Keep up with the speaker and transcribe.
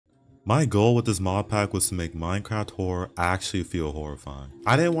My goal with this mod pack was to make Minecraft horror actually feel horrifying.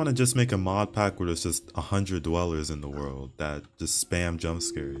 I didn't want to just make a mod pack where there's just 100 dwellers in the world that just spam jump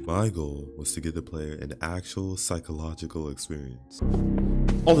scares. My goal was to give the player an actual psychological experience.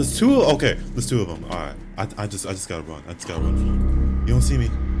 Oh, there's two. Okay, there's two of them. All right, I just gotta run. I just gotta run from them. You don't see me.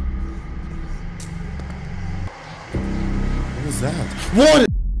 What was that? What?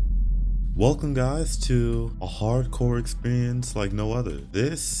 Welcome guys to a hardcore experience like no other.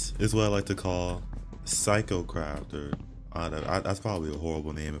 This is what I like to call Psychocraft, or that's probably a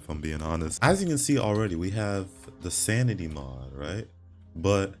horrible name if I'm being honest. As you can see already, we have the sanity mod, right?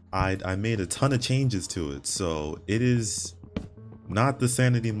 But I made a ton of changes to it, so it is not the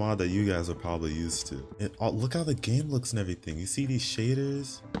sanity mod that you guys are probably used to. Look how the game looks and everything. You see these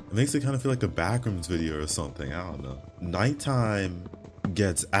shaders? It makes it kind of feel like a Backrooms video or something. I don't know. Nighttime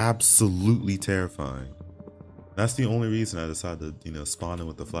gets absolutely terrifying. That's the only reason I decided to, spawn in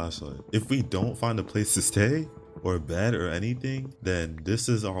with the flashlight. If we don't find a place to stay or a bed or anything, then this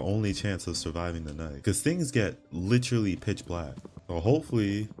is our only chance of surviving the night, because things get literally pitch black. So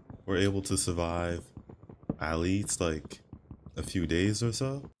hopefully we're able to survive at least like a few days or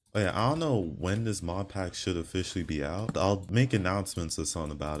so. Oh yeah, I don't know when this mod pack should officially be out. I'll make announcements or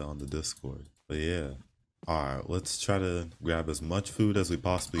something about it on the Discord. But yeah. Alright, let's try to grab as much food as we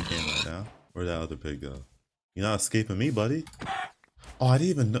possibly can right now. Where'd that other pig go? You're not escaping me, buddy. Oh, I didn't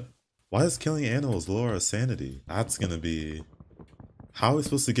even know. Why does killing animals lower our sanity? That's gonna be... How are we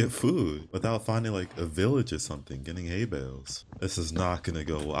supposed to get food without finding like a village or something, getting hay bales? This is not gonna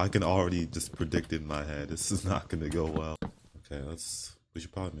go well. I can already just predict it in my head. This is not gonna go well. Okay, we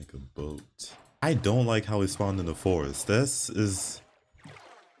should probably make a boat. I don't like how we spawned in the forest. This is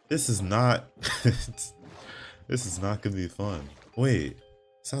not... This is not gonna be fun. Wait,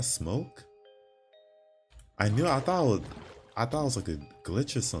 is that smoke? I thought it was like a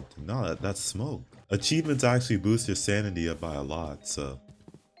glitch or something. No, that's smoke. Achievements actually boost your sanity up by a lot, so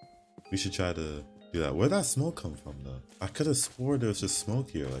we should try to do that. Where'd that smoke come from though? I could have swore there was just smoke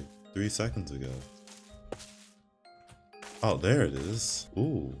here like 3 seconds ago. Oh, there it is.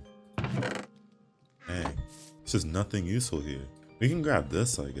 Ooh. Dang, there's just nothing useful here. We can grab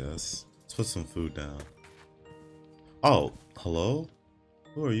this, I guess. Let's put some food down. Oh, hello?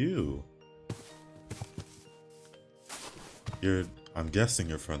 Who are you? I'm guessing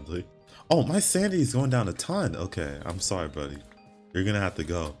you're friendly. Oh, my sanity's going down a ton. Okay, I'm sorry, buddy. You're gonna have to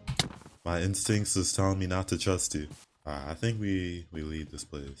go. My instincts is telling me not to trust you. Alright, I think we leave this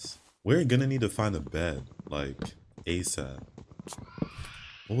place. We're gonna need to find a bed, like, ASAP.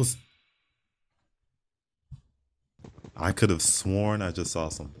 What was... I could have sworn I just saw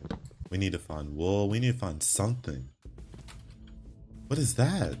something. We need to find wool. We need to find something. What is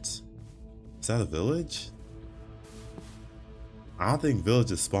that? Is that a village? I don't think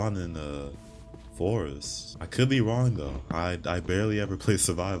villages spawn in a forest. I could be wrong though. I barely ever play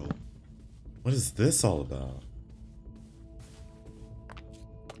survival. What is this all about?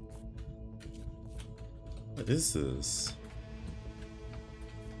 What is this?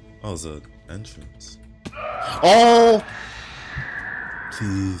 Oh, it's an entrance. Oh!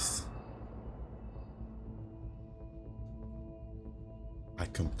 Please. I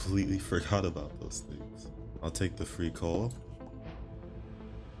completely forgot about those things. I'll take the free coal.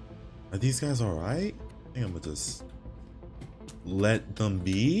 Are these guys alright? I think I'm gonna just let them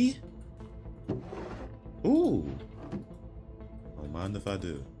be. Ooh. Don't mind if I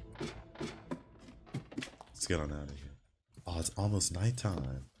do. Let's get on out of here. Oh, it's almost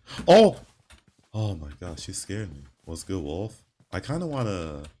nighttime. Oh! Oh my gosh, you scared me. What's good, wolf? I kind of want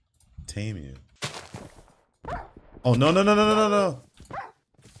to tame you. Oh, no, no, no, no, no, no, no.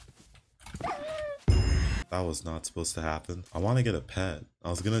 That was not supposed to happen. I want to get a pet. I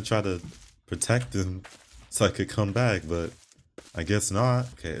was going to try to protect him so I could come back, but I guess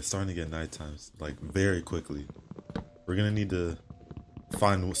not. Okay, it's starting to get nighttime, like very quickly. We're going to need to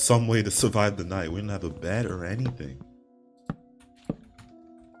find some way to survive the night. We don't have a bed or anything.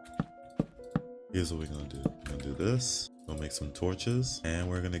 Here's what we're going to do. We're going to do this. We'll make some torches, and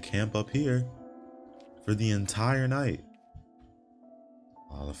we're going to camp up here for the entire night.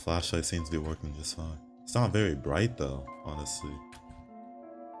 Oh, the flashlight seems to be working just fine. It's not very bright though, honestly.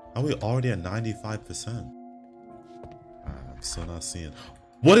 Are we already at 95%? I'm still not seeing.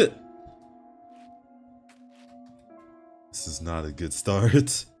 What it? This is not a good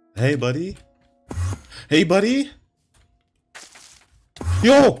start. Hey, buddy. Hey, buddy.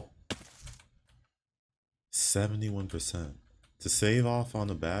 Yo! 71%. To save off on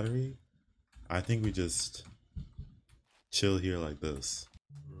the battery, I think we just chill here like this.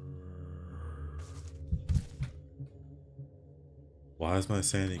 Why is my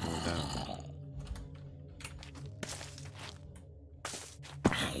sanity going down?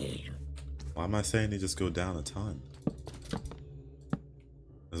 Why my sanity just go down a ton?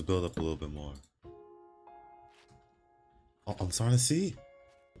 Let's build up a little bit more. Oh, I'm starting to see.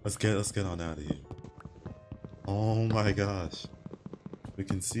 Let's get on out of here. Oh my gosh. We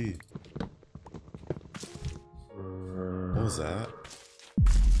can see. What was that?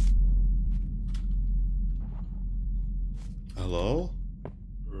 Hello?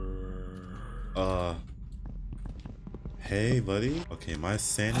 Hey buddy. Okay, my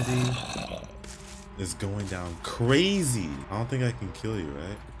sanity is going down crazy. I don't think I can kill you,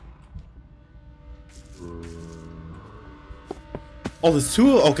 right? Oh, there's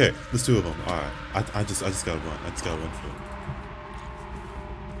two. Okay, there's two of them. All right, I just gotta run. I just gotta run for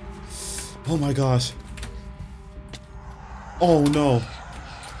it. Oh my gosh. Oh no.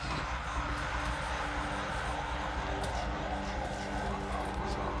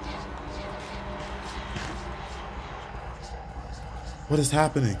 What is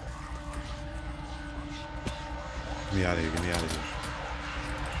happening? Get me out of here. Get me out of here.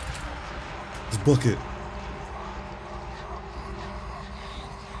 Just book it.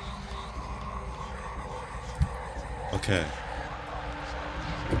 Okay.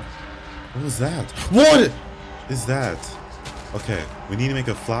 What was that? What is that? Okay, we need to make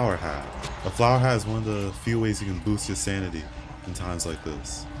a flower hat. A flower hat is one of the few ways you can boost your sanity in times like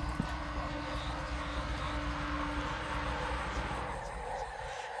this.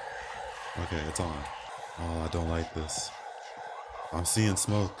 Okay, it's on. Oh, I don't like this. I'm seeing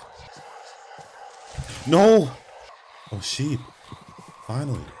smoke. No! Oh, sheep.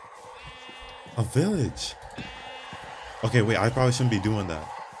 Finally. A village. Okay, wait, I probably shouldn't be doing that.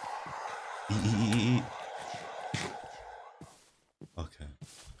 Eat. Okay.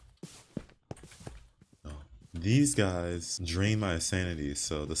 No. These guys drain my sanity,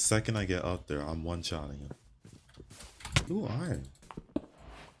 so the second I get up there, I'm one-shotting them. Ooh, iron.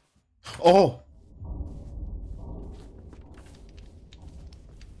 Oh!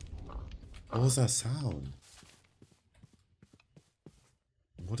 What was that sound?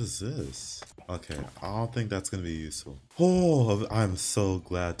 What is this? Okay, I don't think that's gonna be useful. Oh, I'm so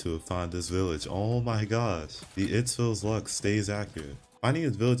glad to have found this village. Oh my gosh. The ItsFilsFR luck stays accurate. Finding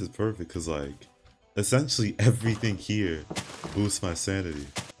this village is perfect because, like, essentially everything here boosts my sanity.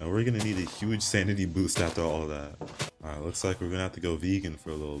 And we're gonna need a huge sanity boost after all that. Alright, looks like we're gonna have to go vegan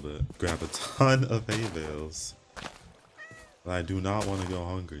for a little bit. Grab a ton of hay bales. But I do not want to go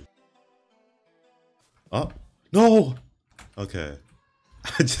hungry. Oh, no! Okay.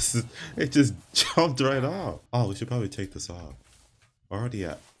 It just jumped right off. Oh, we should probably take this off. We're already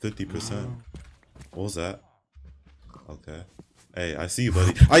at 50%. What was that? Okay. Hey, I see you,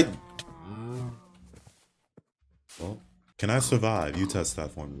 buddy. Well, can I survive? You test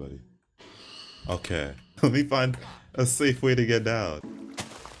that for me, buddy. Okay. Let me find a safe way to get down.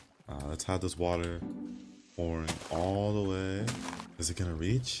 Let's have this water pouring all the way. Is it gonna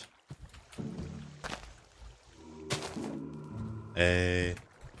reach? Hey,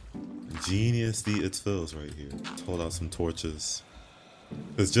 genius, the ItsFilsFR right here. Let's hold out some torches.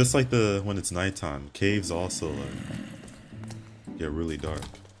 Cause just like when it's nighttime, caves also like get really dark.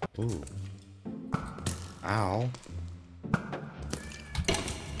 Ooh. Ow.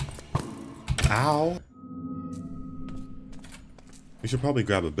 Ow. We should probably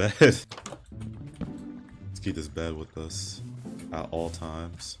grab a bed. Let's keep this bed with us at all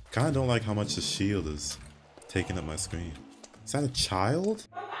times. Kinda don't like how much the shield is taking up my screen. Is that a child?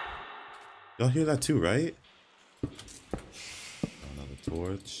 Y'all hear that too, right? Another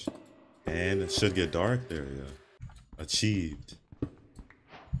torch. And it should get dark there, yeah. Achieved.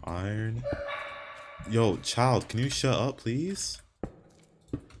 Iron. Yo, child, can you shut up, please?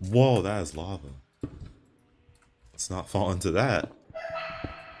 Whoa, that is lava. Let's not fall into that.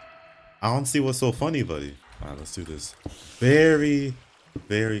 I don't see what's so funny, buddy. Alright, let's do this very,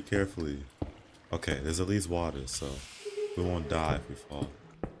 very carefully. Okay, there's at least water, so we won't die if we fall.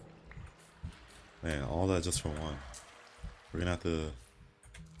 Man, all that just for one. We're gonna have to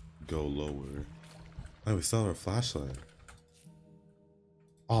go lower. Oh, we still have our flashlight.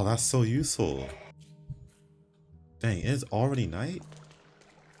 Oh, that's so useful. Dang, it's already night?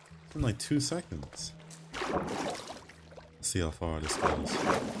 It's in like 2 seconds. Let's see how far this goes.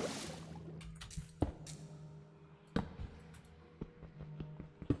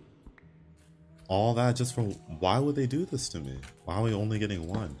 All that just for... Why would they do this to me? Why are we only getting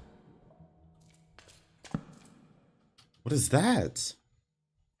one? What is that?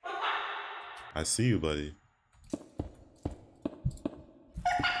 I see you, buddy.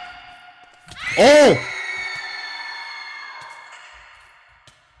 Oh!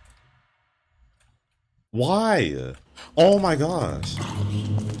 Why? Oh my gosh.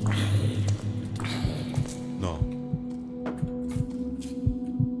 No.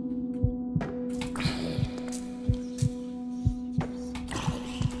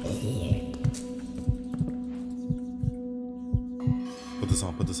 Put this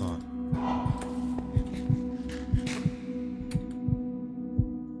on, put this on.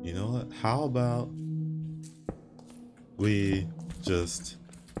 You know what? How about we just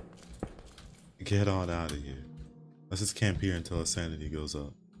get on out of here? Let's just camp here until our sanity goes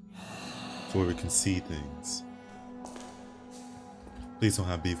up, so where we can see things. Please don't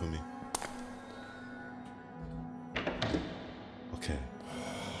have beef with me. Okay.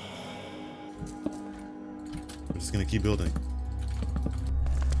 We're just gonna keep building.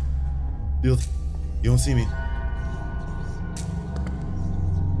 Build. You don't see me.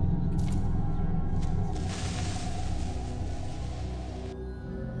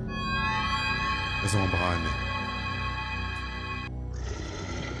 There's someone behind me.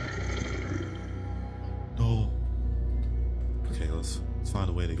 No. Okay, let's find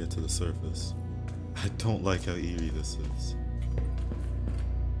a way to get to the surface. I don't like how eerie this is.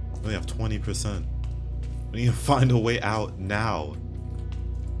 We only have 20%. We need to find a way out now.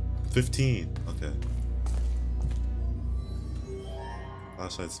 15. Okay.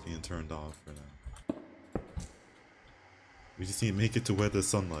 Flashlight's being turned off for now. We just need to make it to where there's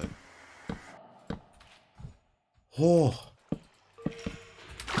sunlight. Oh.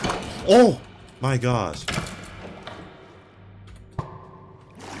 Oh my gosh.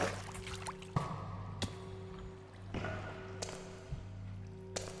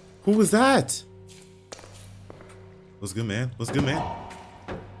 Who was that? What's good, man? What's good, man?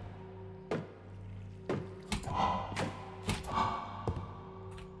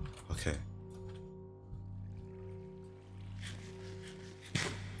 Okay.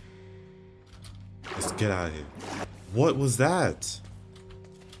 Let's get out of here. What was that?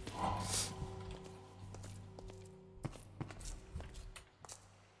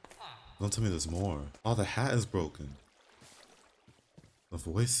 Don't tell me there's more. Oh, the hat is broken. The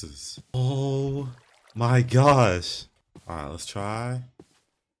voices. Oh my gosh. Alright, let's try.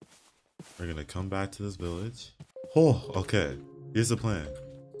 We're gonna come back to this village. Oh, okay. Here's the plan.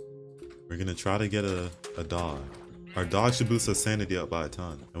 We're gonna try to get a dog. Our dog should boost our sanity up by a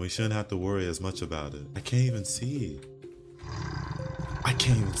ton, and we shouldn't have to worry as much about it. I can't even see. I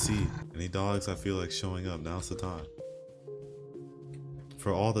can't even see. Any dogs I feel like showing up, now's the time.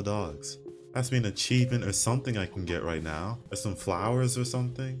 For all the dogs. Has to be an achievement or something I can get right now. Or some flowers or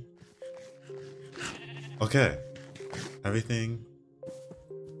something. Okay. Everything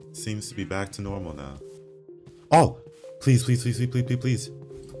seems to be back to normal now. Oh! Please, please, please, please, please, please, please.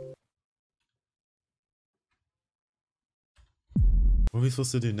 What are we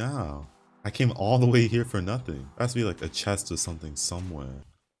supposed to do now? I came all the way here for nothing. There has to be like a chest or something somewhere.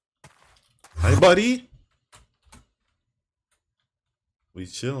 Hey, buddy! We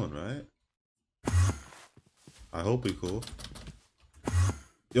chilling, right? I hope we cool.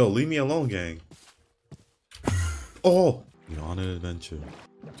 Yo, leave me alone, gang. Oh! You're on an adventure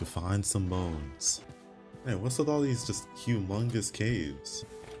to find some bones. Man, what's with all these just humongous caves?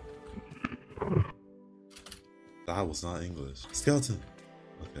 That was not English. Skeleton.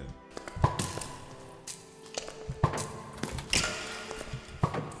 Okay.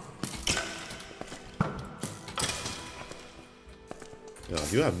 Yo,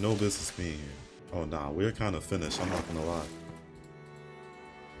 you have no business being here. Oh nah, we're kind of finished, I'm not gonna lie.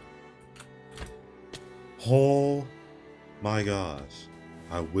 Oh my gosh.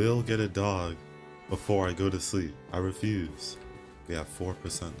 I will get a dog before I go to sleep. I refuse. We have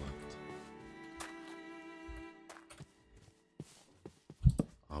 4% left.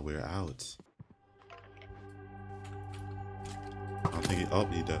 Oh, we're out. I think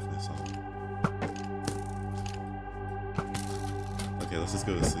he definitely saw me. Okay, let's just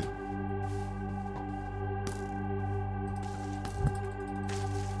go to sleep.